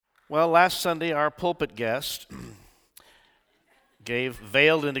Well, last Sunday, our pulpit guest gave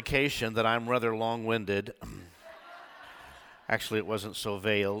veiled indication that I'm rather long-winded. Actually, it wasn't so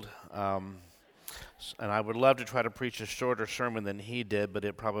veiled. And I would love to try to preach a shorter sermon than he did, but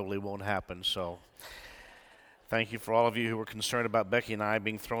it probably won't happen. So thank you for all of you who were concerned about Becky and I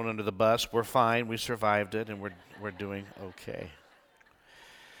being thrown under the bus. We're fine. We survived it, and we're doing okay.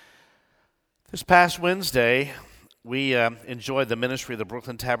 This past Wednesday, we enjoyed the ministry of the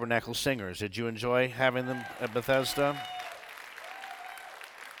Brooklyn Tabernacle Singers. Did you enjoy having them at Bethesda?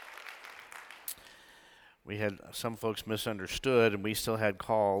 We had some folks misunderstood, and we still had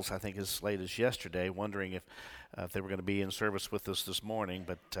calls, I think as late as yesterday, wondering if they were going to be in service with us this morning,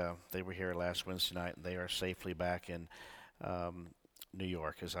 but they were here last Wednesday night, and they are safely back in New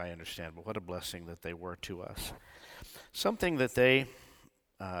York, as I understand. But what a blessing that they were to us. Something that they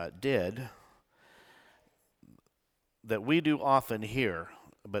did that we do often here,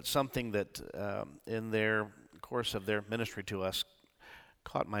 but something that in their course of their ministry to us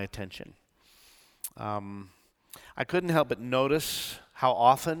caught my attention. I couldn't help but notice how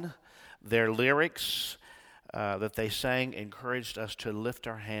often their lyrics that they sang encouraged us to lift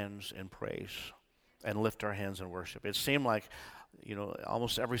our hands in praise and lift our hands in worship. It seemed like,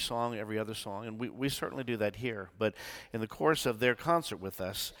 almost every song, every other song, and we certainly do that here, but in the course of their concert with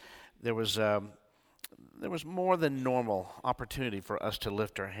us, there was more than normal opportunity for us to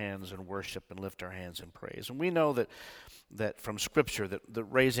lift our hands in worship and lift our hands in praise. And we know that from Scripture, that the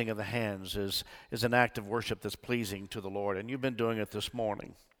raising of the hands is an act of worship that's pleasing to the Lord, and you've been doing it this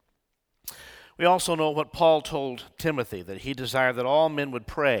morning. We also know what Paul told Timothy, that he desired that all men would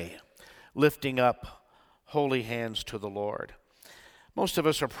pray, lifting up holy hands to the Lord. Most of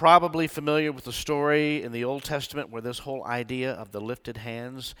us are probably familiar with the story in the Old Testament where this whole idea of the lifted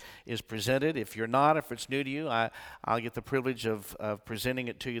hands is presented. If you're not, if it's new to you, I'll get the privilege of presenting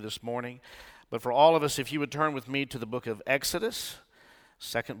it to you this morning. But for all of us, if you would turn with me to the book of Exodus,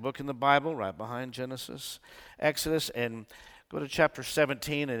 second book in the Bible, right behind Genesis, Exodus, and go to chapter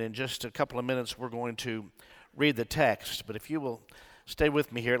 17, and in just a couple of minutes we're going to read the text. But if you will stay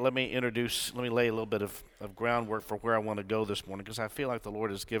with me here, let me lay a little bit of groundwork for where I want to go this morning, because I feel like the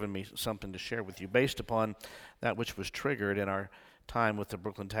Lord has given me something to share with you based upon that which was triggered in our time with the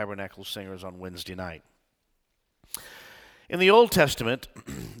Brooklyn Tabernacle Singers on Wednesday night. In the Old Testament,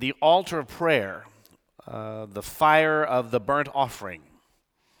 the altar of prayer, the fire of the burnt offering,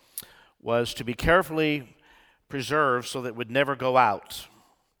 was to be carefully preserved so that it would never go out.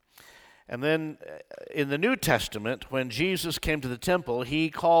 And then in the New Testament, when Jesus came to the temple, he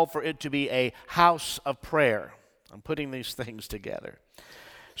called for it to be a house of prayer. I'm putting these things together.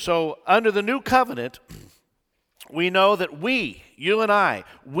 So under the new covenant, we know that you and I,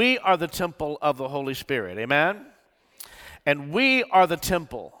 we are the temple of the Holy Spirit. Amen? And we are the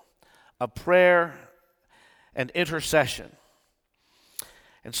temple of prayer and intercession.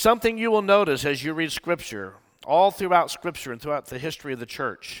 And something you will notice as you read Scripture, all throughout Scripture and throughout the history of the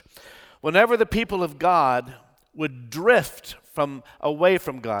church, whenever the people of God would drift away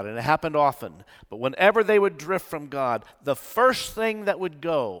from God, and it happened often, but whenever they would drift from God, the first thing that would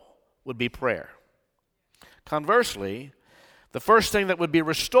go would be prayer. Conversely, the first thing that would be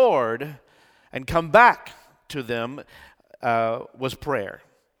restored and come back to them was prayer.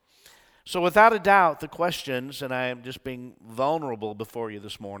 So without a doubt, the questions, and I am just being vulnerable before you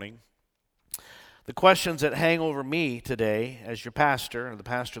this morning, the questions that hang over me today as your pastor and the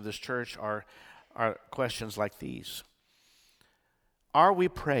pastor of this church are questions like these. Are we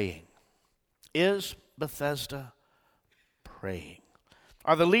praying? Is Bethesda praying?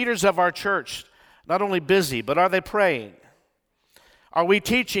 Are the leaders of our church not only busy, but are they praying? Are we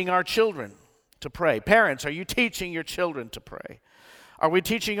teaching our children to pray? Parents, are you teaching your children to pray? Are we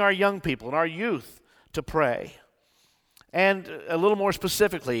teaching our young people and our youth to pray? And a little more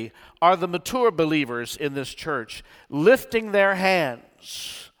specifically, are the mature believers in this church lifting their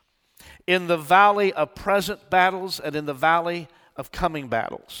hands in the valley of present battles and in the valley of coming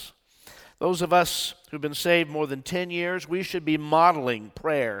battles? Those of us who've been saved more than 10 years, we should be modeling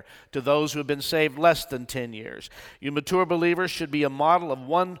prayer to those who have been saved less than 10 years. You mature believers should be a model of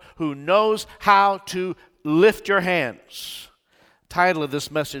one who knows how to lift your hands. The title of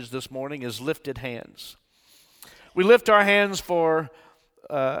this message this morning is Lifted Hands. We lift our hands for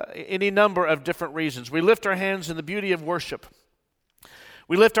any number of different reasons. We lift our hands in the beauty of worship.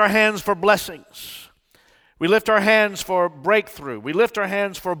 We lift our hands for blessings. We lift our hands for breakthrough. We lift our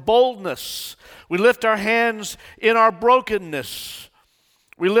hands for boldness. We lift our hands in our brokenness.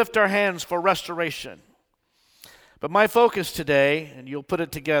 We lift our hands for restoration. But my focus today, and you'll put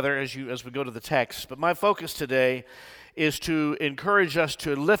it together as we go to the text, but my focus today is to encourage us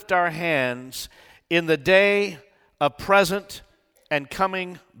to lift our hands in the day of present and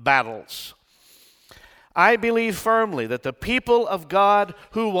coming battles. I believe firmly that the people of God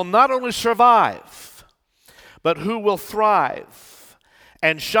who will not only survive, but who will thrive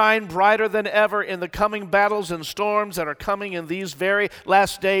and shine brighter than ever in the coming battles and storms that are coming in these very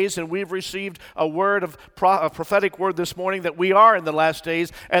last days. And we've received a prophetic word this morning that we are in the last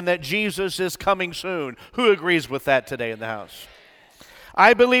days and that Jesus is coming soon. Who agrees with that today in the house?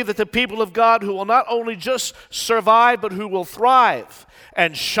 I believe that the people of God who will not only just survive, but who will thrive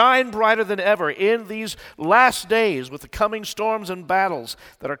and shine brighter than ever in these last days with the coming storms and battles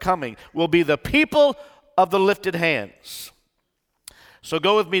that are coming will be the people of the lifted hands. So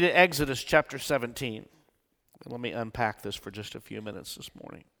go with me to Exodus chapter 17. Let me unpack this for just a few minutes this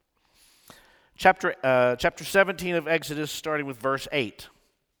morning. Chapter 17 of Exodus, starting with verse 8.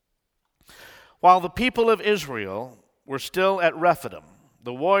 While the people of Israel were still at Rephidim,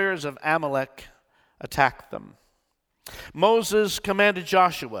 the warriors of Amalek attacked them. Moses commanded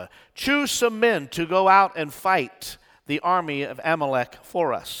Joshua, "Choose some men to go out and fight the army of Amalek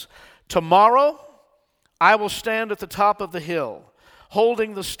for us. Tomorrow I will stand at the top of the hill,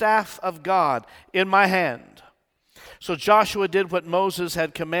 holding the staff of God in my hand." So Joshua did what Moses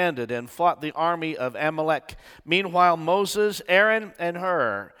had commanded and fought the army of Amalek. Meanwhile, Moses, Aaron, and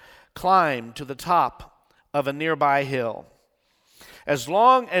Hur climbed to the top of a nearby hill. As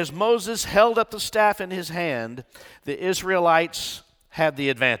long as Moses held up the staff in his hand, the Israelites had the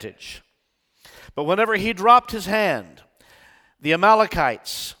advantage. But whenever he dropped his hand, the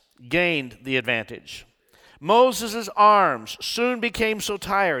Amalekites gained the advantage. Moses' arms soon became so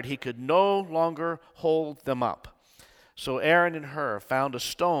tired he could no longer hold them up. So Aaron and Hur found a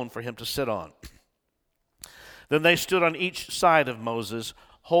stone for him to sit on. Then they stood on each side of Moses,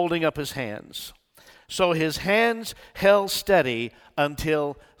 holding up his hands. So his hands held steady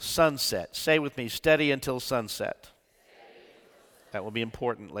until sunset. Say with me, steady until sunset. That will be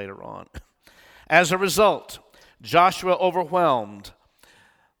important later on. As a result, Joshua overwhelmed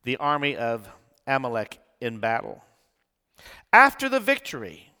the army of Amalek in battle. After the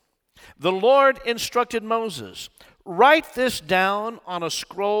victory, the Lord instructed Moses, "Write this down on a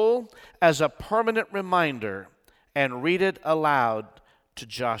scroll as a permanent reminder and read it aloud to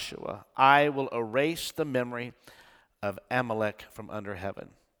Joshua. I will erase the memory of Amalek from under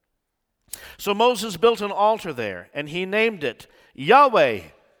heaven." So Moses built an altar there, and he named it Yahweh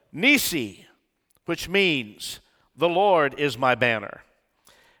Nisi, which means the Lord is my banner.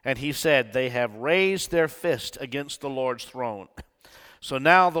 And he said, "They have raised their fist against the Lord's throne. So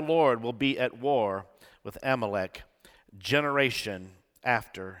now the Lord will be at war with Amalek generation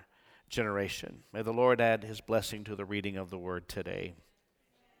after generation." May the Lord add his blessing to the reading of the word today.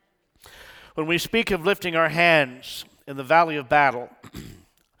 When we speak of lifting our hands in the valley of battle,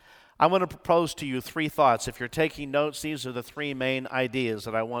 I want to propose to you three thoughts. If you're taking notes, these are the three main ideas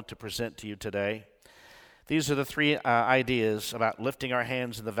that I want to present to you today. These are the three ideas about lifting our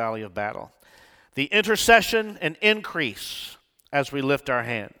hands in the valley of battle. The intercession and increase as we lift our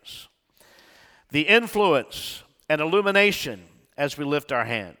hands. The influence and illumination as we lift our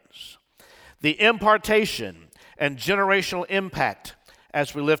hands. The impartation and generational impact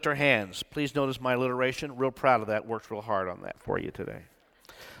as we lift our hands. Please notice my alliteration. Real proud of that. Worked real hard on that for you today.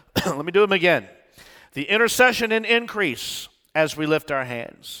 Let me do them again. The intercession and increase as we lift our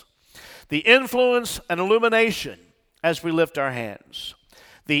hands. The influence and illumination as we lift our hands.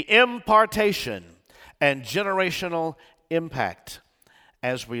 The impartation and generational impact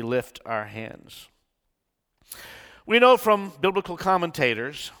as we lift our hands. We know from biblical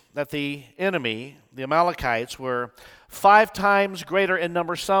commentators that the enemy, the Amalekites, were 5 times greater in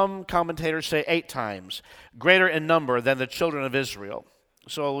number. Some commentators say 8 times greater in number than the children of Israel.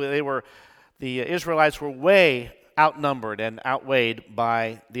 So the Israelites were way outnumbered and outweighed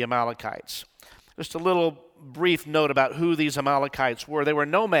by the Amalekites. Just a little brief note about who these Amalekites were. They were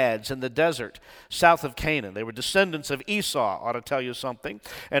nomads in the desert south of Canaan. They were descendants of Esau, ought to tell you something,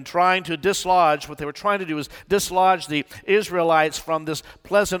 and trying to dislodge, what they were trying to do is dislodge the Israelites from this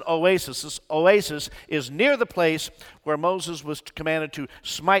pleasant oasis. This oasis is near the place where Moses was commanded to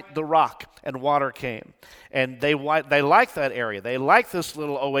smite the rock and water came. And they liked that area. They liked this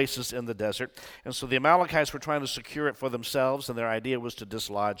little oasis in the desert. And so the Amalekites were trying to secure it for themselves, and their idea was to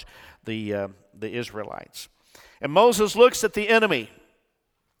dislodge the Israelites. And Moses looks at the enemy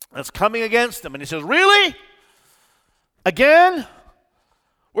that's coming against them, and he says, "Really? Again?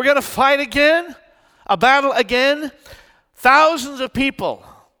 We're going to fight again? A battle again?" Thousands of people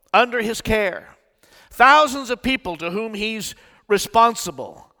under his care. Thousands of people to whom he's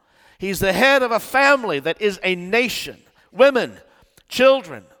responsible. He's the head of a family that is a nation. Women,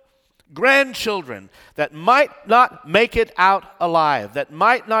 children, grandchildren that might not make it out alive, that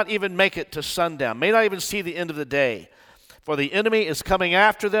might not even make it to sundown, may not even see the end of the day. For the enemy is coming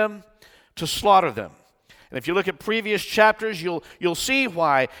after them to slaughter them. And if you look at previous chapters, you'll see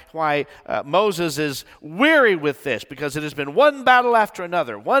why Moses is weary with this, because it has been one battle after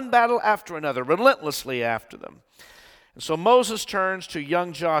another, relentlessly after them. And so Moses turns to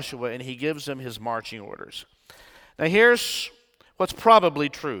young Joshua and he gives him his marching orders. Now here's what's probably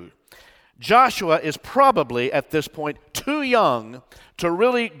true. Joshua is probably at this point too young to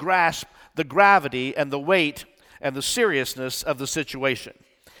really grasp the gravity and the weight and the seriousness of the situation.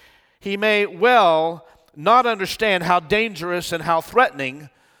 He may well not understand how dangerous and how threatening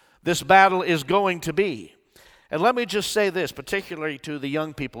this battle is going to be. And let me just say this, particularly to the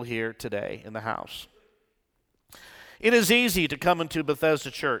young people here today in the house. It is easy to come into Bethesda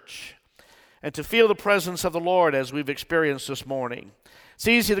Church and to feel the presence of the Lord as we've experienced this morning. It's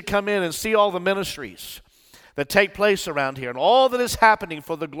easy to come in and see all the ministries that take place around here and all that is happening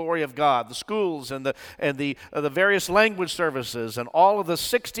for the glory of God, the schools and the various language services and all of the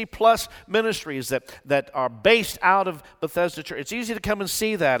 60-plus ministries that are based out of Bethesda Church. It's easy to come and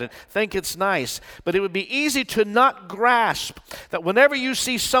see that and think it's nice, but it would be easy to not grasp that whenever you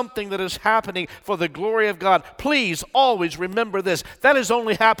see something that is happening for the glory of God, please always remember this. That is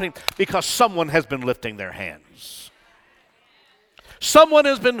only happening because someone has been lifting their hands. Someone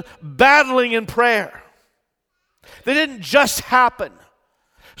has been battling in prayer. They didn't just happen.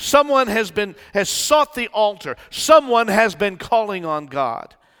 Someone has sought the altar. Someone has been calling on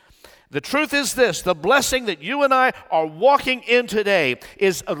God. The truth is this: the blessing that you and I are walking in today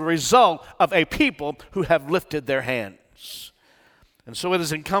is a result of a people who have lifted their hands. And so it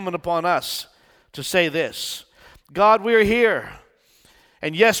is incumbent upon us to say this: God, we are here.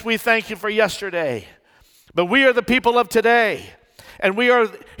 And yes, we thank you for yesterday. But we are the people of today. And we are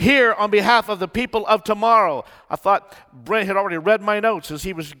here on behalf of the people of tomorrow. I thought Brent had already read my notes as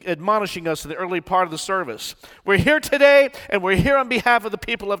he was admonishing us in the early part of the service. We're here today, and we're here on behalf of the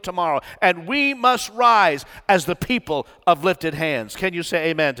people of tomorrow. And we must rise as the people of lifted hands. Can you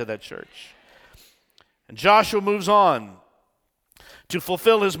say amen to that, church? And Joshua moves on to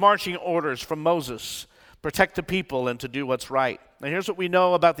fulfill his marching orders from Moses, protect the people, and to do what's right. Now here's what we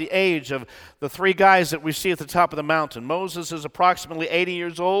know about the age of the three guys that we see at the top of the mountain. Moses is approximately 80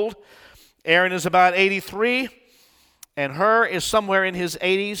 years old. Aaron is about 83. And Hur is somewhere in his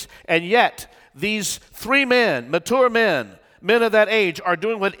 80s. And yet, these three men, mature men of that age, are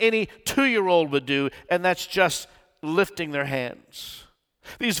doing what any 2-year-old would do, and that's just lifting their hands.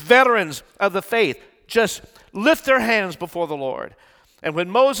 These veterans of the faith just lift their hands before the Lord. And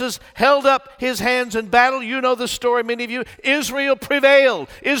when Moses held up his hands in battle, you know the story, many of you, Israel prevailed.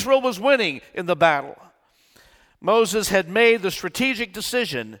 Israel was winning in the battle. Moses had made the strategic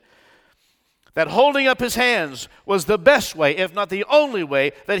decision that holding up his hands was the best way, if not the only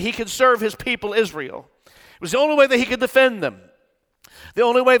way, that he could serve his people Israel. It was the only way that he could defend them. The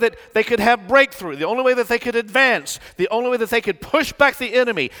only way that they could have breakthrough, the only way that they could advance, the only way that they could push back the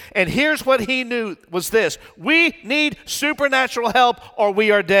enemy. And here's what he knew was this: we need supernatural help or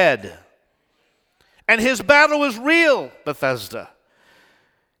we are dead. And his battle was real, Bethesda.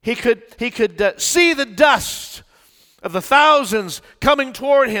 He could see the dust of the thousands coming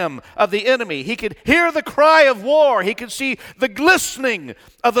toward him of the enemy. He could hear the cry of war. He could see the glistening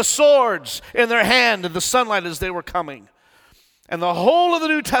of the swords in their hand in the sunlight as they were coming. And the whole of the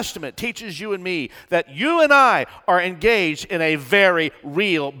New Testament teaches you and me that you and I are engaged in a very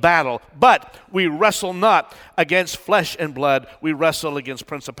real battle. But we wrestle not against flesh and blood. We wrestle against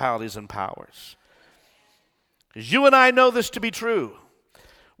principalities and powers. Because you and I know this to be true.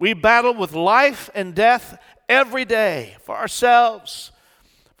 We battle with life and death every day for ourselves,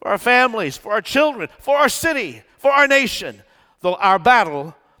 for our families, for our children, for our city, for our nation. Though our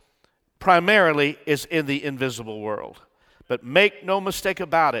battle primarily is in the invisible world. But make no mistake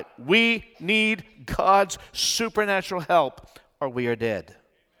about it, we need God's supernatural help or we are dead.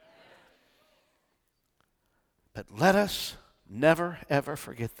 But let us never, ever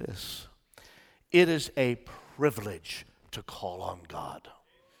forget this. It is a privilege to call on God.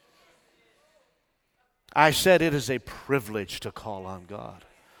 I said it is a privilege to call on God.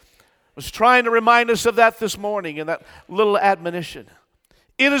 I was trying to remind us of that this morning in that little admonition.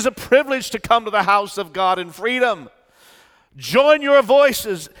 It is a privilege to come to the house of God in freedom. Join your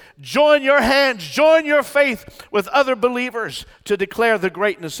voices, join your hands, join your faith with other believers to declare the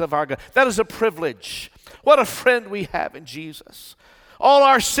greatness of our God. That is a privilege. What a friend we have in Jesus. All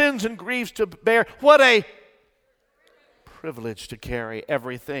our sins and griefs to bear. What a privilege to carry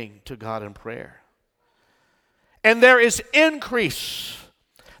everything to God in prayer. And there is increase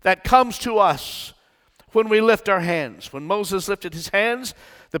that comes to us when we lift our hands. When Moses lifted his hands,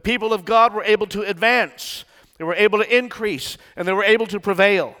 the people of God were able to advance. They were able to increase, and they were able to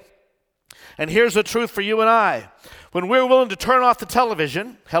prevail. And here's the truth for you and I. When we're willing to turn off the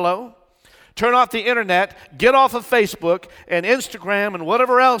television, turn off the internet, get off of Facebook and Instagram and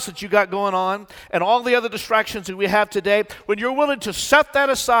whatever else that you got going on and all the other distractions that we have today, when you're willing to set that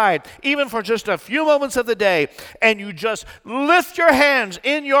aside, even for just a few moments of the day, and you just lift your hands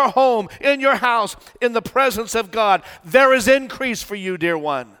in your home, in your house, in the presence of God, there is increase for you, dear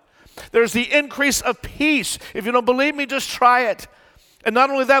one. There's the increase of peace. If you don't believe me, just try it. And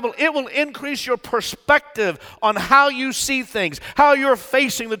not only that, but it will increase your perspective on how you see things, how you're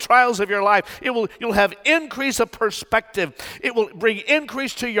facing the trials of your life. You'll have increase of perspective. It will bring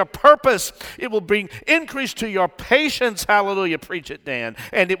increase to your purpose. It will bring increase to your patience. Hallelujah. Preach it, Dan.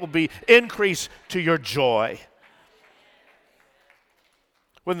 And it will be increase to your joy.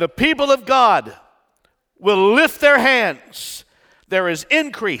 When the people of God will lift their hands, there is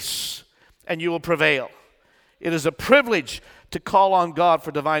increase and you will prevail. It is a privilege to call on God for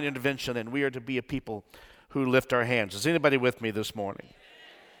divine intervention, and we are to be a people who lift our hands. Is anybody with me this morning?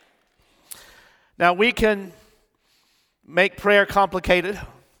 Now, we can make prayer complicated.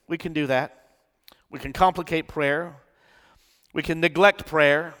 We can do that. We can complicate prayer. We can neglect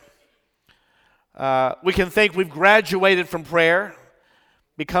prayer. We can think we've graduated from prayer,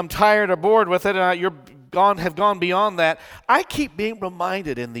 become tired or bored with it, and have gone beyond that. I keep being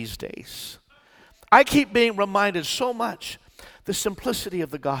reminded in these days. I keep being reminded so much the simplicity of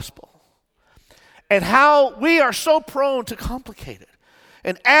the gospel and how we are so prone to complicate it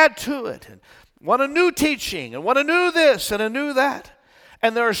and add to it and want a new teaching and want a new this and a new that.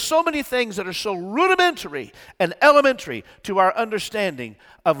 And there are so many things that are so rudimentary and elementary to our understanding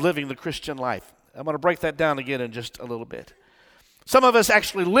of living the Christian life. I'm going to break that down again in just a little bit. Some of us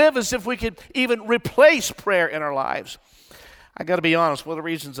actually live as if we could even replace prayer in our lives. I got to be honest, one of the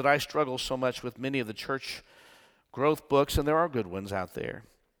reasons that I struggle so much with many of the church growth books, and there are good ones out there.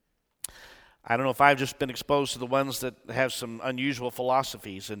 I don't know if I've just been exposed to the ones that have some unusual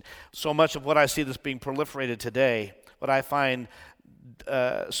philosophies, and so much of what I see that's being proliferated today, what I find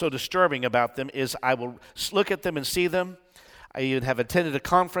so disturbing about them is I will look at them and see them. I even have attended a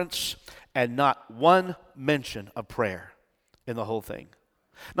conference, and not one mention of prayer in the whole thing.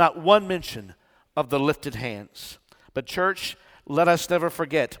 Not one mention of the lifted hands. But church, let us never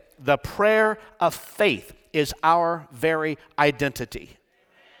forget, the prayer of faith is our very identity.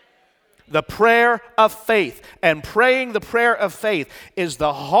 The prayer of faith, and praying the prayer of faith is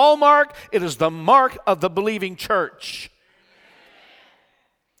the hallmark, it is the mark of the believing church.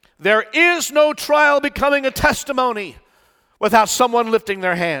 There is no trial becoming a testimony without someone lifting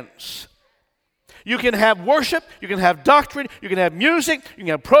their hands. You can have worship, you can have doctrine, you can have music, you can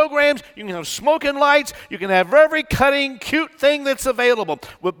have programs, you can have smoking lights, you can have every cutting, cute thing that's available.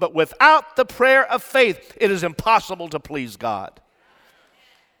 But without the prayer of faith, it is impossible to please God.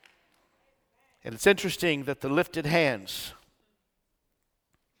 And it's interesting that the lifted hands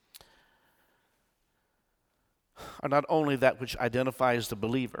are not only that which identifies the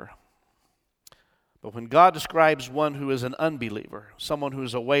believer, but when God describes one who is an unbeliever, someone who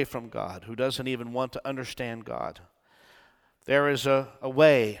is away from God, who doesn't even want to understand God, there is a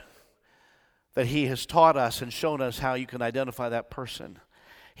way that He has taught us and shown us how you can identify that person.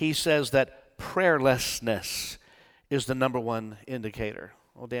 He says that prayerlessness is the number one indicator.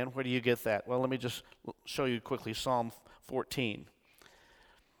 Well, Dan, where do you get that? Well, let me just show you quickly Psalm 14.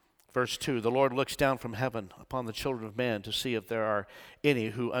 Verse 2, the Lord looks down from heaven upon the children of men to see if there are any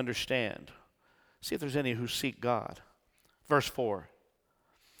who understand. See if there's any who seek God. Verse 4,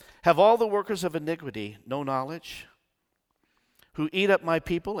 have all the workers of iniquity no knowledge, who eat up my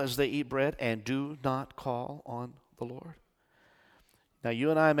people as they eat bread and do not call on the Lord? Now you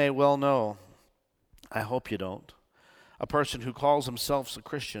and I may well know, I hope you don't, a person who calls himself a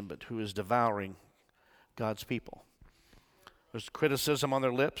Christian but who is devouring God's people. There's criticism on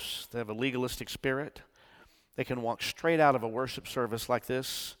their lips. They have a legalistic spirit. They can walk straight out of a worship service like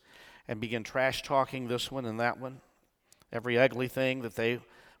this and begin trash talking this one and that one, every ugly thing that they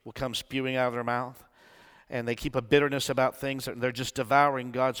will come spewing out of their mouth. And they keep a bitterness about things. They're just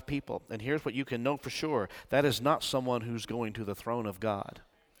devouring God's people. And here's what you can know for sure. That is not someone who's going to the throne of God.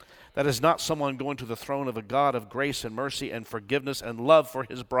 That is not someone going to the throne of a God of grace and mercy and forgiveness and love for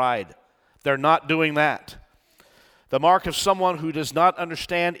His bride. They're not doing that. The mark of someone who does not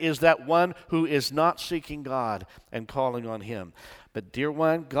understand is that one who is not seeking God and calling on Him. But dear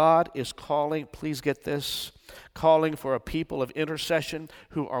one, God is calling, please get this, calling for a people of intercession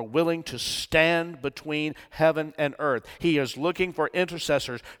who are willing to stand between heaven and earth. He is looking for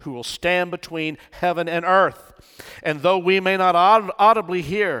intercessors who will stand between heaven and earth. And though we may not audibly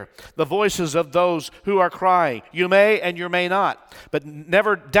hear the voices of those who are crying, you may and you may not, but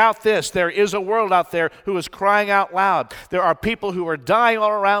never doubt this, there is a world out there who is crying out loud. There are people who are dying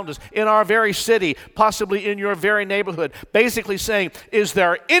all around us in our very city, possibly in your very neighborhood, basically saying, is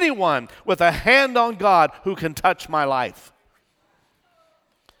there anyone with a hand on God who can touch my life?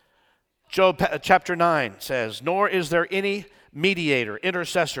 Job chapter 9 says, nor is there any mediator,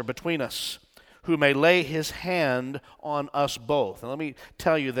 intercessor between us who may lay his hand on us both. And let me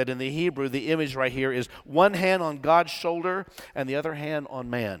tell you that in the Hebrew, the image right here is one hand on God's shoulder and the other hand on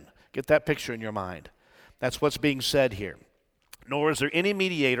man. Get that picture in your mind. That's what's being said here. Nor is there any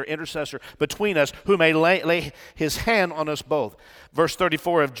mediator, intercessor between us who may lay his hand on us both. Verse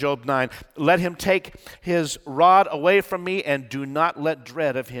 34 of Job 9, let him take his rod away from me and do not let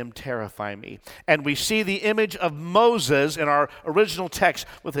dread of him terrify me. And we see the image of Moses in our original text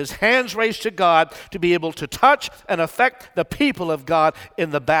with his hands raised to God to be able to touch and affect the people of God in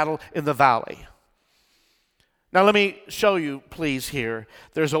the battle in the valley. Now let me show you, please, here.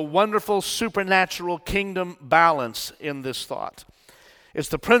 There's a wonderful supernatural kingdom balance in this thought. It's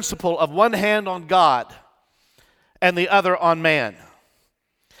the principle of one hand on God and the other on man.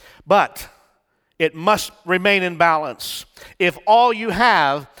 But it must remain in balance. If all you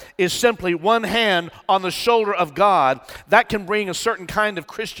have is simply one hand on the shoulder of God, that can bring a certain kind of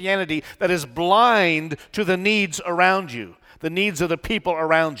Christianity that is blind to the needs around you, the needs of the people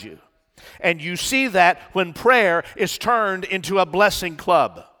around you. And you see that when prayer is turned into a blessing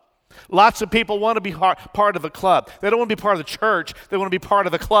club. Lots of people want to be part of a club. They don't want to be part of the church. They want to be part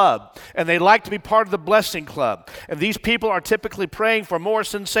of the club. And they like to be part of the blessing club. And these people are typically praying for more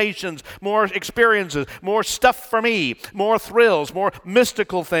sensations, more experiences, more stuff for me, more thrills, more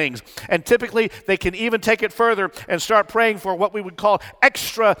mystical things. And typically they can even take it further and start praying for what we would call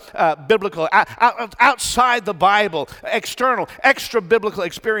extra biblical, outside the Bible, extra biblical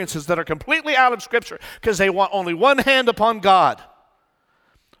experiences that are completely out of Scripture because they want only one hand upon God.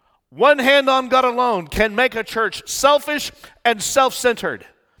 One hand on God alone can make a church selfish and self-centered.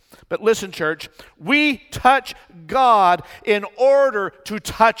 But listen, church, we touch God in order to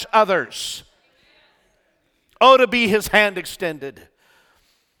touch others. Oh, to be his hand extended,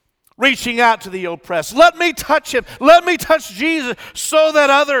 reaching out to the oppressed. Let me touch him. Let me touch Jesus so that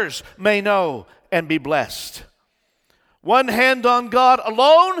others may know and be blessed. One hand on God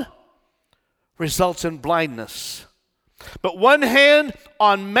alone results in blindness. But one hand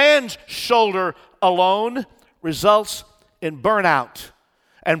on man's shoulder alone results in burnout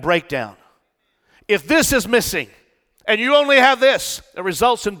and breakdown. If this is missing, and you only have this, it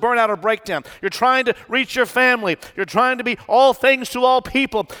results in burnout or breakdown. You're trying to reach your family. You're trying to be all things to all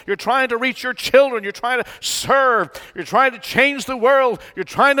people. You're trying to reach your children. You're trying to serve. You're trying to change the world. You're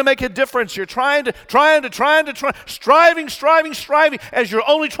trying to make a difference. You're striving, as you're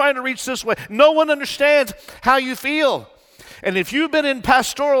only trying to reach this way. No one understands how you feel. And if you've been in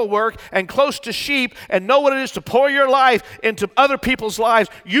pastoral work and close to sheep and know what it is to pour your life into other people's lives,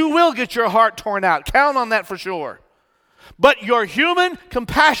 you will get your heart torn out. Count on that for sure. But your human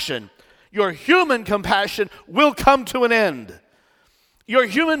compassion will come to an end. Your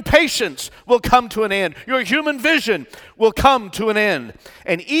human patience will come to an end. Your human vision will come to an end.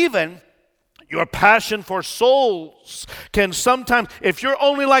 And even your passion for souls can sometimes, if you're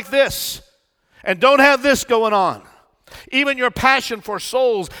only like this and don't have this going on, even your passion for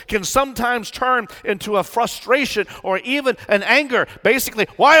souls can sometimes turn into a frustration or even an anger. Basically,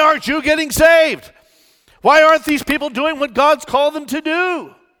 why aren't you getting saved? Why aren't these people doing what God's called them to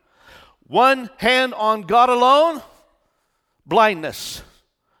do? One hand on God alone, blindness.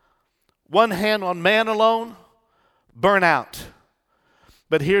 One hand on man alone, burnout.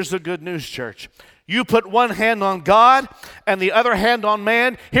 But here's the good news, church. You put one hand on God and the other hand on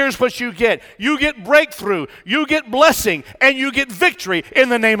man, here's what you get. You get breakthrough, you get blessing, and you get victory in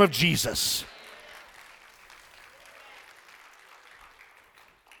the name of Jesus.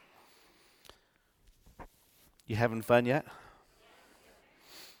 You having fun yet?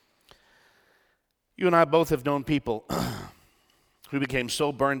 You and I both have known people who became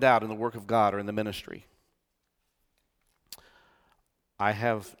so burned out in the work of God or in the ministry. I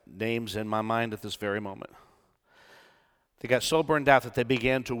have names in my mind at this very moment. They got so burned out that they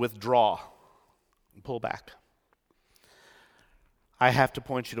began to withdraw and pull back. I have to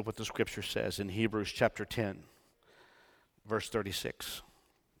point you to what the Scripture says in Hebrews chapter 10, verse 36.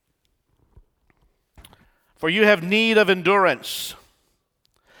 For you have need of endurance,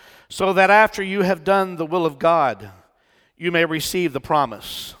 so that after you have done the will of God, you may receive the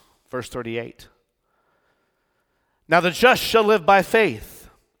promise. Verse 38. Now the just shall live by faith.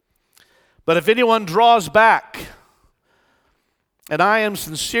 But if anyone draws back, and I am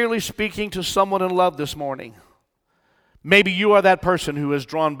sincerely speaking to someone in love this morning, maybe you are that person who has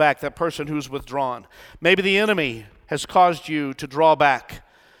drawn back, that person who's withdrawn. Maybe the enemy has caused you to draw back.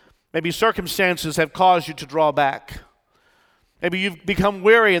 Maybe circumstances have caused you to draw back. Maybe you've become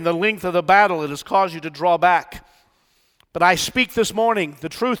weary in the length of the battle. It has caused you to draw back. But I speak this morning the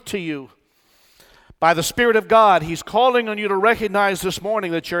truth to you. By the Spirit of God, He's calling on you to recognize this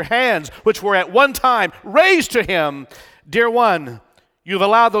morning that your hands, which were at one time raised to Him, dear one, you've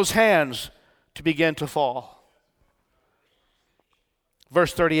allowed those hands to begin to fall.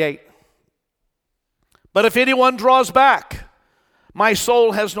 Verse 38. But if anyone draws back, my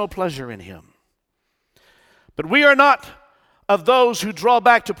soul has no pleasure in him. But we are not of those who draw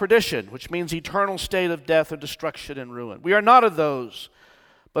back to perdition, which means eternal state of death and destruction and ruin. We are not of those,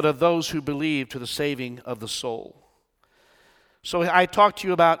 but of those who believe to the saving of the soul. So I talked to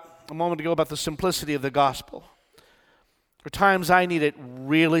you about a moment ago about the simplicity of the gospel. For times I need it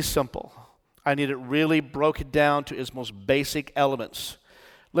really simple. I need it really broken down to its most basic elements.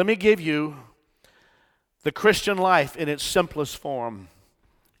 Let me give you the Christian life in its simplest form.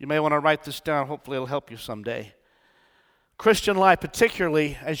 You may want to write this down. Hopefully it'll help you someday. Christian life,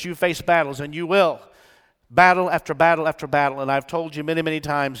 particularly as you face battles, and you will. Battle after battle after battle. And I've told you many, many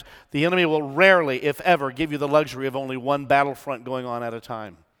times, the enemy will rarely, if ever, give you the luxury of only one battlefront going on at a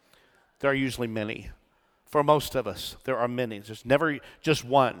time. There are usually many. For most of us, there are many. There's never just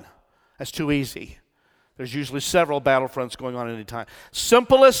one. That's too easy. There's usually several battlefronts going on at any time.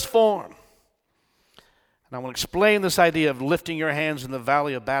 Simplest form. And I want to explain this idea of lifting your hands in the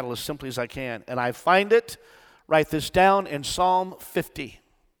valley of battle as simply as I can. And I find it, write this down, in Psalm 50,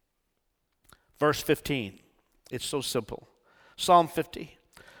 verse 15. It's so simple. Psalm 50.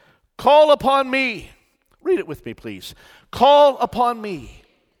 Call upon me. Read it with me, please. Call upon me.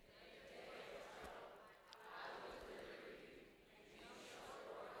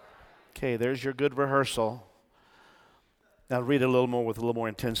 Okay, there's your good rehearsal. Now read it a little more with a little more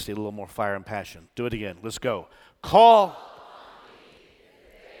intensity, a little more fire and passion. Do it again. Let's go. Call.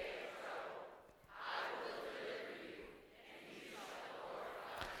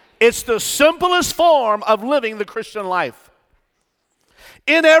 It's the simplest form of living the Christian life.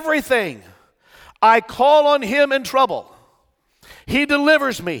 In everything, I call on Him in trouble. He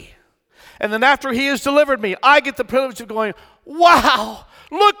delivers me. And then after He has delivered me, I get the privilege of going, wow,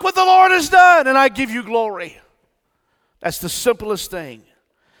 look what the Lord has done, and I give you glory. That's the simplest thing.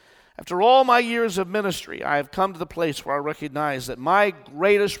 After all my years of ministry, I have come to the place where I recognize that my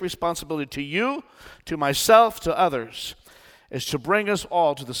greatest responsibility to you, to myself, to others, is to bring us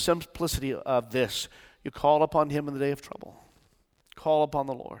all to the simplicity of this. You call upon Him in the day of trouble. Call upon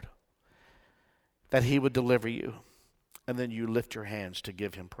the Lord, that He would deliver you, and then you lift your hands to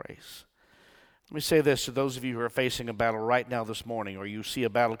give Him praise. Let me say this to those of you who are facing a battle right now this morning, or you see a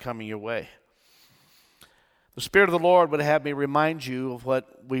battle coming your way. The Spirit of the Lord would have me remind you of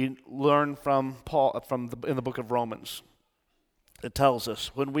what we learned from Paul in the book of Romans. It tells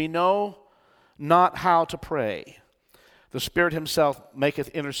us, when we know not how to pray, the Spirit Himself maketh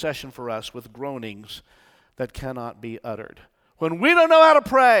intercession for us with groanings that cannot be uttered. When we don't know how to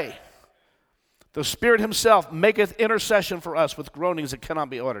pray, the Spirit Himself maketh intercession for us with groanings that cannot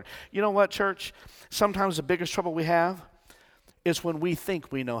be uttered. You know what, church? Sometimes the biggest trouble we have is when we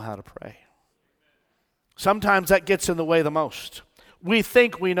think we know how to pray. Sometimes that gets in the way the most. We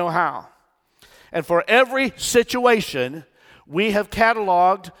think we know how. And for every situation, we have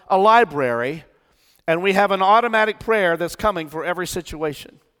cataloged a library, and we have an automatic prayer that's coming for every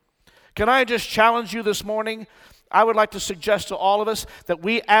situation. Can I just challenge you this morning? I would like to suggest to all of us that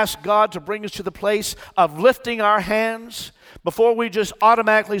we ask God to bring us to the place of lifting our hands before we just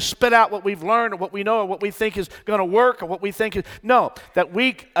automatically spit out what we've learned or what we know or what we think is going to work or what we think is. No, that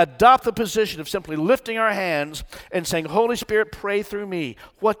we adopt the position of simply lifting our hands and saying, Holy Spirit, pray through me.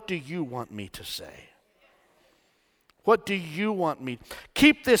 What do you want me to say? What do you want me?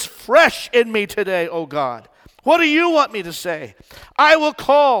 Keep this fresh in me today, oh God. What do you want me to say? I will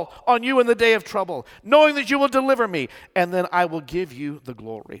call on you in the day of trouble, knowing that you will deliver me, and then I will give you the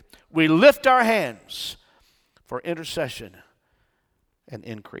glory. We lift our hands for intercession and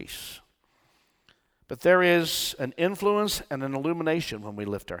increase. But there is an influence and an illumination when we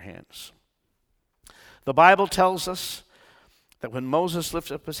lift our hands. The Bible tells us that when Moses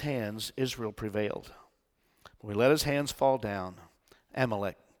lifted up his hands, Israel prevailed. When he let his hands fall down,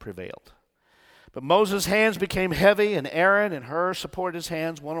 Amalek prevailed. But Moses' hands became heavy, and Aaron and Hur supported his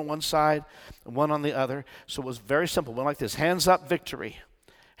hands, one on one side and one on the other. So it was very simple. Went like this: hands up, victory.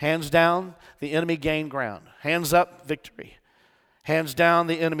 Hands down, the enemy gained ground. Hands up, victory. Hands down,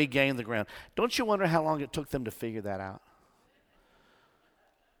 the enemy gained the ground. Don't you wonder how long it took them to figure that out?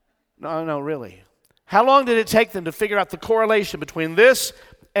 No, really. How long did it take them to figure out the correlation between this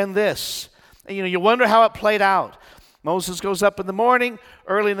and this? And, you wonder how it played out. Moses goes up in the morning,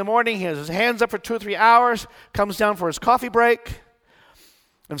 early in the morning. He has his hands up for 2 or 3 hours, comes down for his coffee break,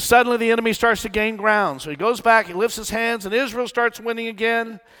 and suddenly the enemy starts to gain ground. So he goes back, he lifts his hands, and Israel starts winning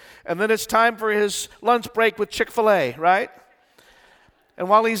again. And then it's time for his lunch break with Chick-fil-A, right? And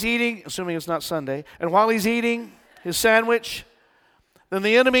while he's eating, assuming it's not Sunday, and while he's eating his sandwich, then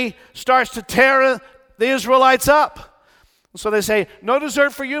the enemy starts to tear the Israelites up. So they say, no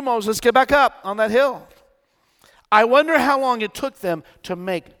dessert for you, Moses. Get back up on that hill. I wonder how long it took them to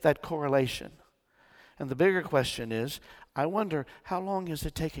make that correlation. And the bigger question is, I wonder how long has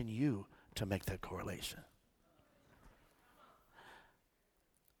it taken you to make that correlation?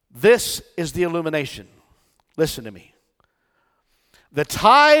 This is the illumination. Listen to me. The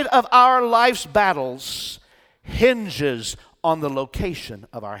tide of our life's battles hinges on the location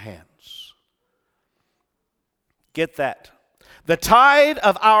of our hands. Get that. The tide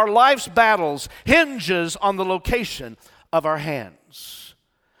of our life's battles hinges on the location of our hands.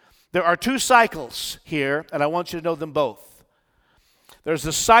 There are 2 cycles here, and I want you to know them both. There's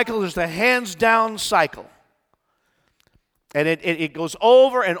the hands down cycle. And it goes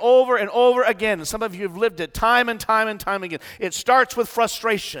over and over and over again. And some of you have lived it time and time and time again. It starts with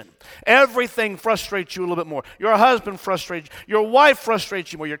frustration. Everything frustrates you a little bit more. Your husband frustrates you. Your wife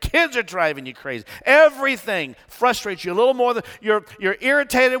frustrates you more. Your kids are driving you crazy. Everything frustrates you a little more. You're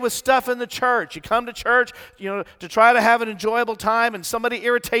irritated with stuff in the church. You come to church, to try to have an enjoyable time, and somebody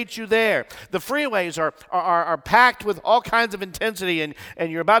irritates you there. The freeways are packed with all kinds of intensity, and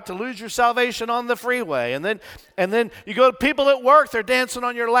you're about to lose your salvation on the freeway. And then you go to people at work, they're dancing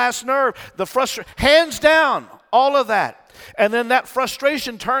on your last nerve. Hands down, all of that. And then that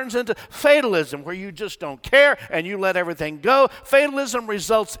frustration turns into fatalism, where you just don't care and you let everything go. Fatalism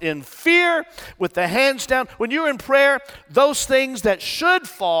results in fear with the hands down. When you're in prayer, those things that should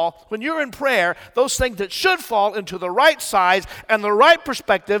fall into the right size and the right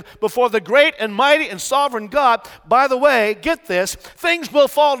perspective before the great and mighty and sovereign God. By the way, get this, things will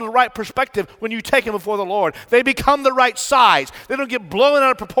fall into the right perspective when you take them before the Lord. They become the right size. They don't get blown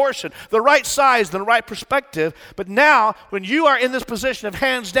out of proportion. The right size, the right perspective. But now, when you are in this position of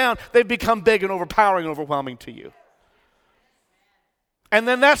hands down, they've become big and overpowering and overwhelming to you. And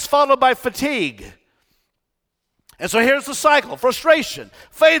then that's followed by fatigue. And so here's the cycle: frustration,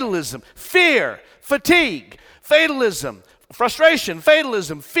 fatalism, fear, fatigue, fatalism, frustration,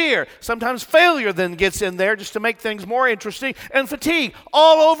 fatalism, fear. Sometimes failure then gets in there just to make things more interesting, and fatigue,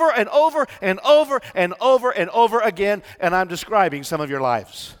 all over and over and over and over and over again. And I'm describing some of your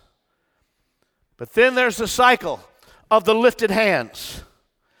lives. But then there's the cycle of the lifted hands.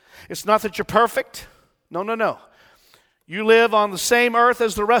 It's not that you're perfect. No. You live on the same earth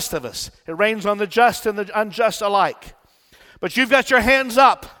as the rest of us. It rains on the just and the unjust alike. But you've got your hands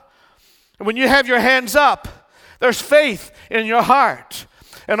up. And when you have your hands up, there's faith in your heart.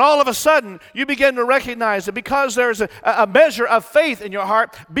 And all of a sudden, you begin to recognize that because there's a measure of faith in your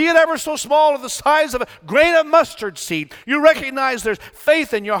heart, be it ever so small or the size of a grain of mustard seed, you recognize there's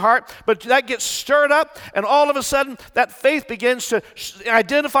faith in your heart, but that gets stirred up, and all of a sudden, that faith begins to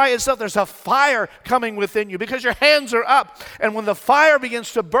identify itself. There's a fire coming within you because your hands are up. And when the fire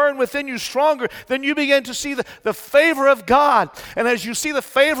begins to burn within you stronger, then you begin to see the favor of God. And as you see the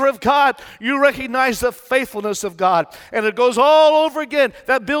favor of God, you recognize the faithfulness of God. And it goes all over again.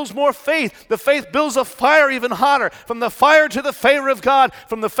 That builds more faith. The faith builds a fire even hotter. From the fire to the favor of God,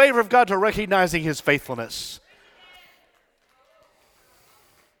 from the favor of God to recognizing His faithfulness.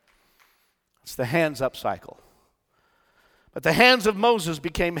 It's the hands up cycle. But the hands of Moses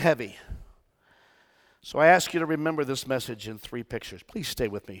became heavy. So I ask you to remember this message in 3 pictures. Please stay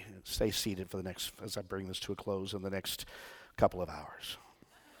with me. Stay seated for the next, as I bring this to a close in the next couple of hours.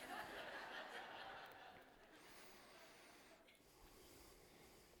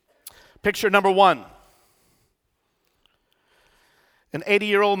 Picture number 1. An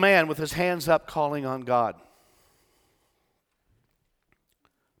 80-year-old man with his hands up calling on God.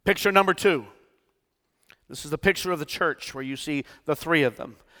 Picture number 2. This is the picture of the church where you see the 3 of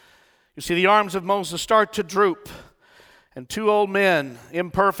them. You see the arms of Moses start to droop. And 2 old men,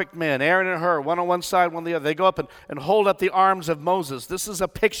 imperfect men, Aaron and Hur, one on one side, one on the other. They go up and hold up the arms of Moses. This is a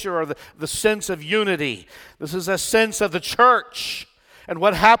picture of the sense of unity. This is a sense of the church. and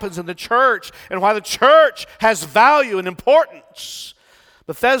what happens in the church and why the church has value and importance.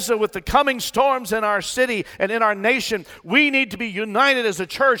 Bethesda, with the coming storms in our city and in our nation, we need to be united as a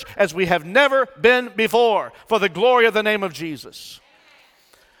church as we have never been before for the glory of the name of Jesus.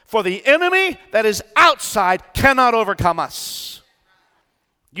 For the enemy that is outside cannot overcome us.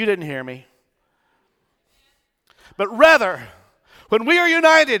 You didn't hear me. But rather, when we are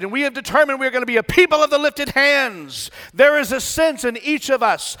united and we have determined we are going to be a people of the lifted hands, there is a sense in each of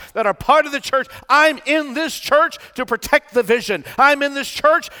us that are part of the church. I'm in this church to protect the vision. I'm in this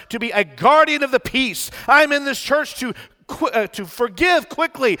church to be a guardian of the peace. I'm in this church to forgive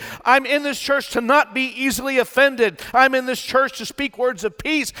quickly. I'm in this church to not be easily offended. I'm in this church to speak words of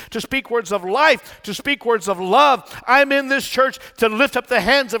peace, to speak words of life, to speak words of love. I'm in this church to lift up the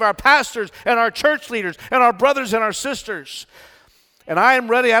hands of our pastors and our church leaders and our brothers and our sisters. And I am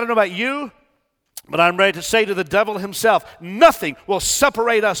ready, I don't know about you, but I'm ready to say to the devil himself, nothing will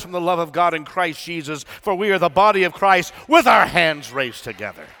separate us from the love of God in Christ Jesus, for we are the body of Christ with our hands raised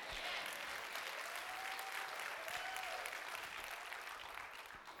together.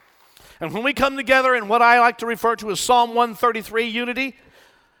 And when we come together in what I like to refer to as Psalm 133 unity,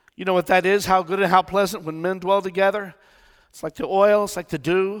 you know what that is, how good and how pleasant when men dwell together. It's like the oil, it's like the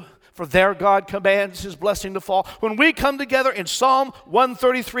dew. For there God commands his blessing to fall. When we come together in Psalm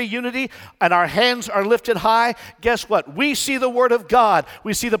 133 unity and our hands are lifted high, guess what? We see the word of God.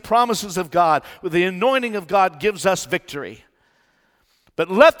 We see the promises of God. The anointing of God gives us victory.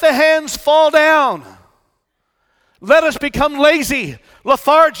 But let the hands fall down. Let us become lazy,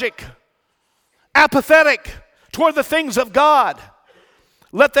 lethargic, apathetic toward the things of God.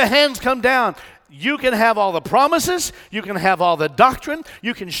 Let the hands come down. You can have all the promises. You can have all the doctrine.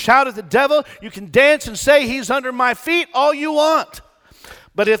 You can shout at the devil. You can dance and say he's under my feet all you want.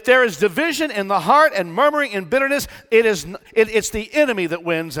 But if there is division in the heart and murmuring and bitterness, it's the enemy that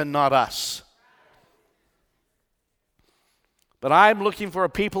wins and not us. But I'm looking for a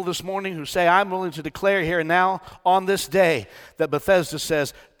people this morning who say, I'm willing to declare here and now on this day that Bethesda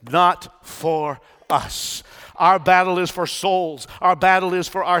says, not for us. Our battle is for souls. Our battle is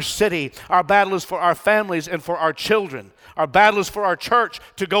for our city. Our battle is for our families and for our children. Our battle is for our church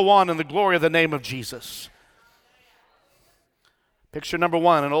to go on in the glory of the name of Jesus. Picture number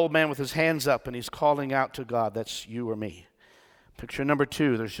one, an old man with his hands up and he's calling out to God. That's you or me. Picture number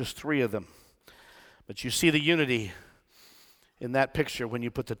two, there's just three of them. But you see the unity in that picture when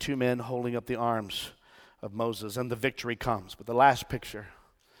you put the two men holding up the arms of Moses and the victory comes. But the last picture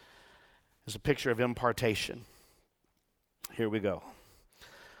is a picture of impartation. Here we go.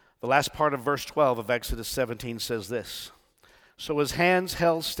 The last part of verse 12 of Exodus 17 says this. So his hands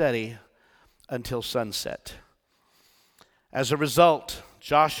held steady until sunset. As a result,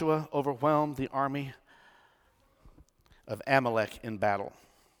 Joshua overwhelmed the army of Amalek in battle.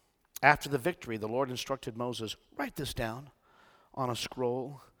 After the victory, the Lord instructed Moses, write this down on a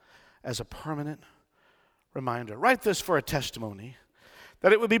scroll as a permanent reminder. Write this for a testimony,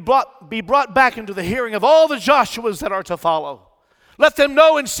 that it would be brought back into the hearing of all the Joshuas that are to follow. Let them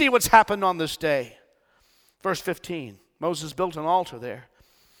know and see what's happened on this day. Verse 15, Moses built an altar there,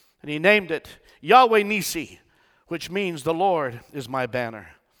 and he named it Yahweh Nisi, which means the Lord is my banner.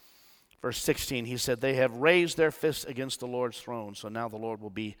 Verse 16, he said, they have raised their fists against the Lord's throne, so now the Lord will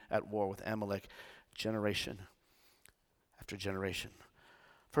be at war with Amalek generation after generation.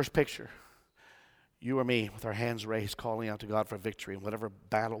 First picture. You or me with our hands raised, calling out to God for victory in whatever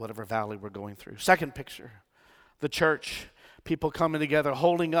battle, whatever valley we're going through. Second picture, the church, people coming together,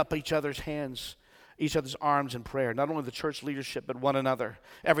 holding up each other's hands, each other's arms in prayer. Not only the church leadership, but one another.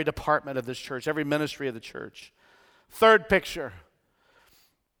 Every department of this church, every ministry of the church. Third picture,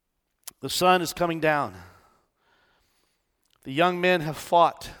 the sun is coming down. The young men have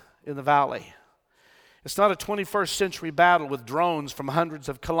fought in the valley. It's not a 21st century battle with drones from hundreds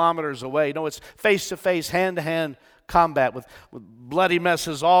of kilometers away. No, it's face-to-face, hand-to-hand combat with bloody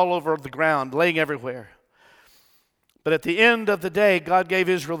messes all over the ground, laying everywhere. But at the end of the day, God gave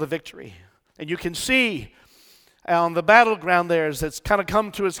Israel the victory. And you can see on the battleground there as it's kind of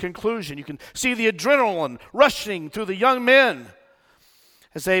come to its conclusion, you can see the adrenaline rushing through the young men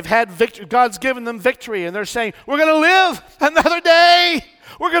as they've had victory. God's given them victory, and they're saying, we're going to live another day.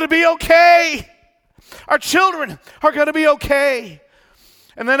 We're going to be okay. Our children are going to be okay.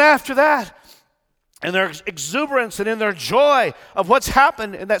 And then after that, in their exuberance and in their joy of what's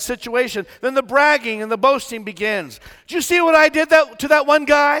happened in that situation, then the bragging and the boasting begins. Did you see what I did to that one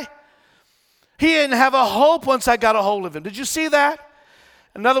guy? He didn't have a hope once I got a hold of him. Did you see that?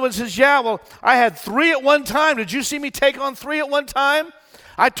 Another one says, yeah, well, I had 3 at one time. Did you see me take on 3 at one time?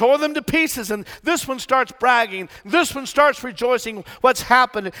 I tore them to pieces, and this one starts bragging. This one starts rejoicing what's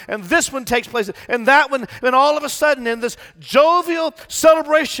happened, and this one takes place, and that one, and all of a sudden in this jovial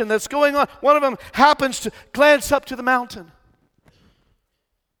celebration that's going on, one of them happens to glance up to the mountain.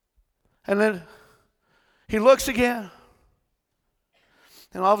 And then he looks again,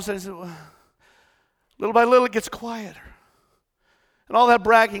 and all of a sudden he says, well, little by little it gets quieter, and all that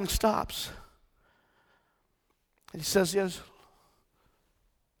bragging stops. And he says, yes,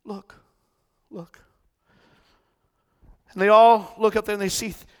 look. And they all look up there and they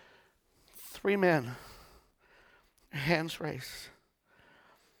see three men, their hands raised.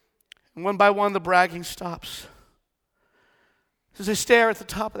 And one by one the bragging stops. As they stare at the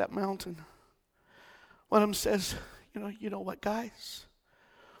top of that mountain, one of them says, you know what, guys?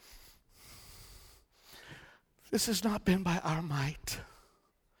 This has not been by our might.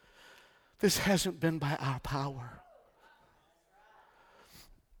 This hasn't been by our power.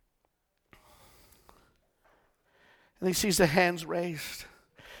 And he sees the hands raised.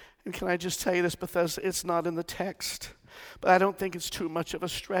 And can I just tell you this, Bethesda, it's not in the text, but I don't think it's too much of a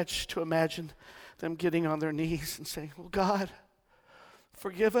stretch to imagine them getting on their knees and saying, well, God,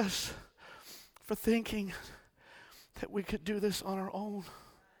 forgive us for thinking that we could do this on our own.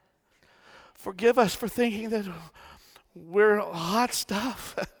 Forgive us for thinking that we're hot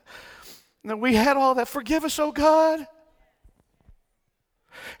stuff. And that we had all that. Forgive us, oh God.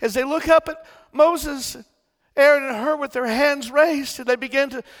 As they look up at Moses, Aaron and Hur with their hands raised, and they begin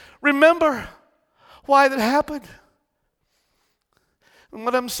to remember why that happened. And one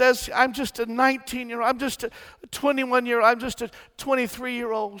of them says, I'm just a 19-year-old, I'm just a 21-year-old, I'm just a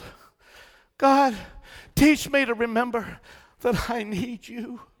 23-year-old. God, teach me to remember that I need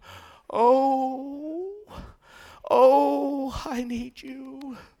you. Oh, I need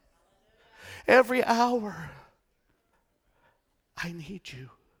you. Every hour, I need you.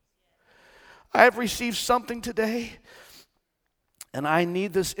 I have received something today, and I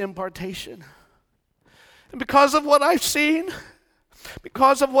need this impartation. And because of what I've seen,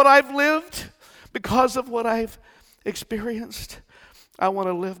 because of what I've lived, because of what I've experienced, I want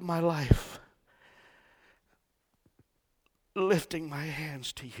to live my life lifting my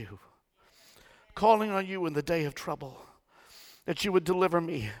hands to you, calling on you in the day of trouble, that you would deliver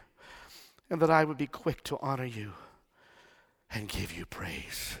me, and that I would be quick to honor you and give you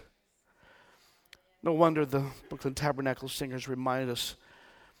praise. No wonder the Brooklyn Tabernacle singers remind us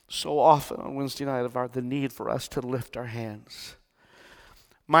so often on Wednesday night of the need for us to lift our hands.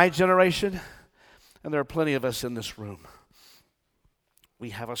 My generation, and there are plenty of us in this room,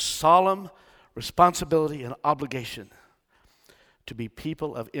 we have a solemn responsibility and obligation to be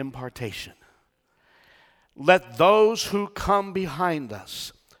people of impartation. Let those who come behind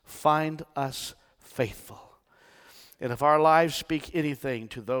us find us faithful. And if our lives speak anything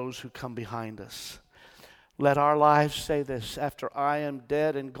to those who come behind us, let our lives say this: after I am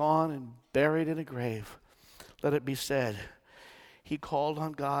dead and gone and buried in a grave, let it be said, he called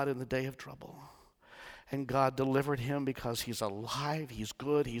on God in the day of trouble, and God delivered him because he's alive, he's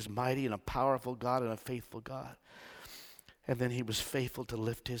good, he's mighty, and a powerful God and a faithful God. And then he was faithful to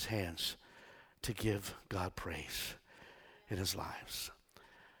lift his hands to give God praise in his lives.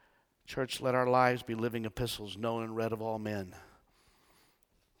 Church, let our lives be living epistles known and read of all men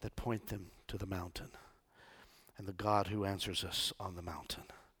that point them to the mountain and the God who answers us on the mountain.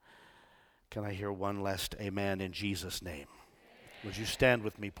 Can I hear one last amen in Jesus' name? Would you stand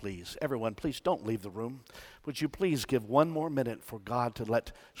with me, please? Everyone, please don't leave the room. Would you please give one more minute for God to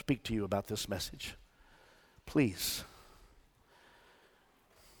speak to you about this message? Please.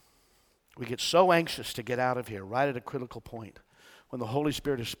 We get so anxious to get out of here right at a critical point when the Holy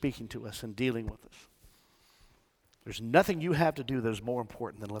Spirit is speaking to us and dealing with us. There's nothing you have to do that is more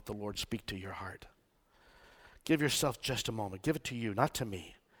important than let the Lord speak to your heart. Give yourself just a moment. Give it to you, not to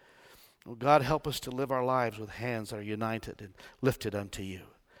me. Oh, God, help us to live our lives with hands that are united and lifted unto you.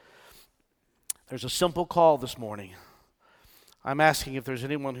 There's a simple call this morning. I'm asking if there's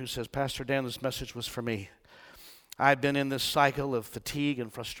anyone who says, Pastor Dan, this message was for me. I've been in this cycle of fatigue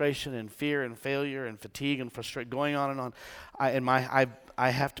and frustration and fear and failure and fatigue and frustration, going on and on. I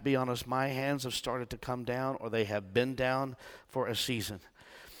have to be honest, my hands have started to come down, or they have been down for a season.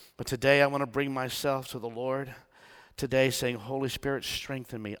 But today I want to bring myself to the Lord today, saying, Holy Spirit,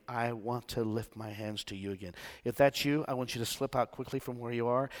 strengthen me. I want to lift my hands to you again. If that's you, I want you to slip out quickly from where you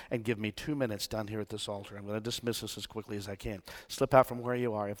are and give me 2 minutes down here at this altar. I'm going to dismiss this as quickly as I can. Slip out from where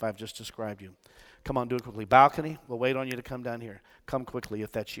you are if I've just described you. Come on, do it quickly. Balcony, we'll wait on you to come down here. Come quickly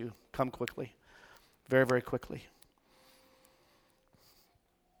if that's you. Come quickly. Very, very quickly.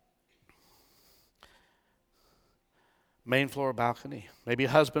 Main floor balcony. Maybe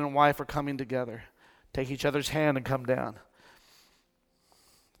husband and wife are coming together. Take each other's hand and come down.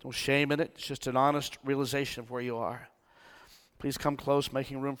 No shame in it. It's just an honest realization of where you are. Please come close,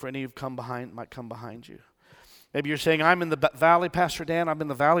 making room for any who might come behind you. Maybe you're saying, I'm in the valley, Pastor Dan. I'm in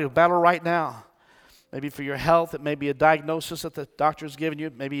the valley of battle right now. Maybe for your health, it may be a diagnosis that the doctor's given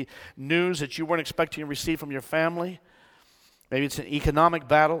you. Maybe news that you weren't expecting to receive from your family. Maybe it's an economic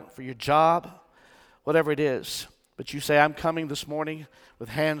battle for your job. Whatever it is. But you say, I'm coming this morning with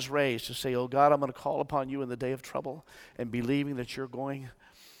hands raised to say, oh God, I'm going to call upon you in the day of trouble and believing that you're going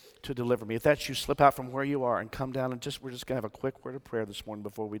to deliver me. If that's you, slip out from where you are and come down and we're just going to have a quick word of prayer this morning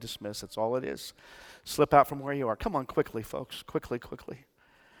before we dismiss. That's all it is. Slip out from where you are. Come on, quickly, folks. Quickly.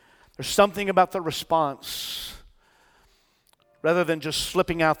 There's something about the response rather than just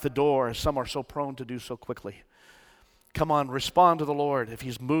slipping out the door as some are so prone to do so quickly. Come on, respond to the Lord if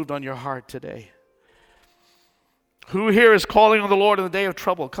He's moved on your heart today. Who here is calling on the Lord in the day of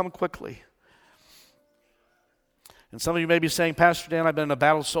trouble? Come quickly. And some of you may be saying, Pastor Dan, I've been in a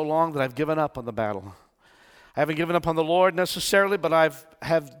battle so long that I've given up on the battle. I haven't given up on the Lord necessarily, but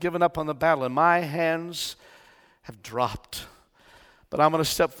have given up on the battle, and my hands have dropped. But I'm going to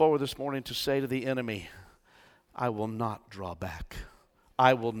step forward this morning to say to the enemy, I will not draw back.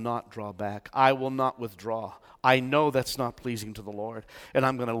 I will not draw back. I will not withdraw. I know that's not pleasing to the Lord, and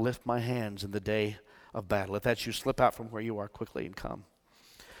I'm going to lift my hands in the day of battle. If that's you, slip out from where you are quickly and come.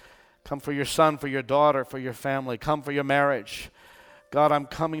 Come for your son, for your daughter, for your family. Come for your marriage. God, I'm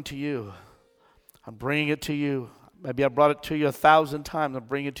coming to you. I'm bringing it to you. Maybe I brought it to you 1,000 times. I'm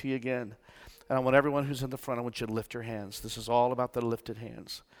bringing it to you again. And I want everyone who's in the front, I want you to lift your hands. This is all about the lifted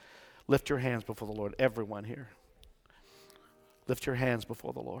hands. Lift your hands before the Lord. Everyone here. Lift your hands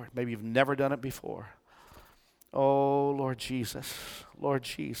before the Lord. Maybe you've never done it before. Oh, Lord Jesus,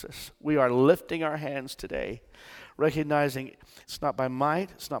 we are lifting our hands today, recognizing it's not by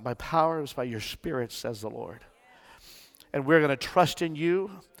might, it's not by power, it's by your Spirit, says the Lord. And we're going to trust in you,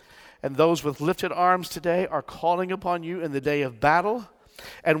 and those with lifted arms today are calling upon you in the day of battle,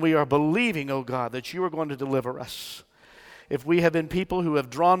 and we are believing, oh God, that you are going to deliver us. If we have been people who have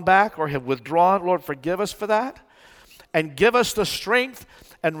drawn back or have withdrawn, Lord, forgive us for that, and give us the strength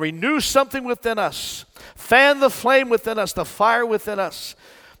and renew something within us. Fan the flame within us, the fire within us,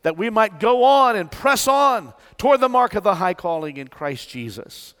 that we might go on and press on toward the mark of the high calling in Christ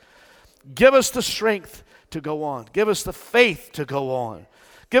Jesus. Give us the strength to go on. Give us the faith to go on.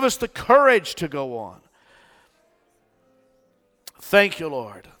 Give us the courage to go on. Thank you,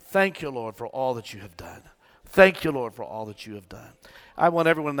 Lord. Thank you, Lord, for all that you have done. Thank you, Lord, for all that you have done. I want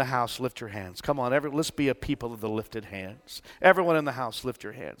everyone in the house, lift your hands. Come on, let's be a people of the lifted hands. Everyone in the house, lift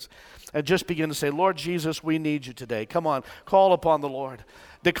your hands. And just begin to say, Lord Jesus, we need you today. Come on, call upon the Lord.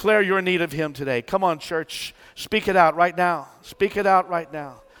 Declare your need of him today. Come on, church, speak it out right now. Speak it out right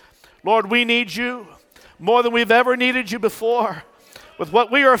now. Lord, we need you more than we've ever needed you before. With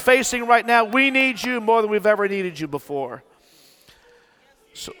what we are facing right now, we need you more than we've ever needed you before.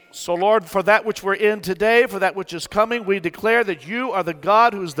 So, Lord, for that which we're in today, for that which is coming, we declare that you are the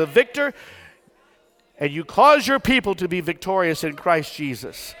God who is the victor, and you cause your people to be victorious in Christ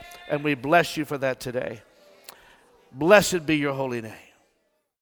Jesus. And we bless you for that today. Blessed be your holy name.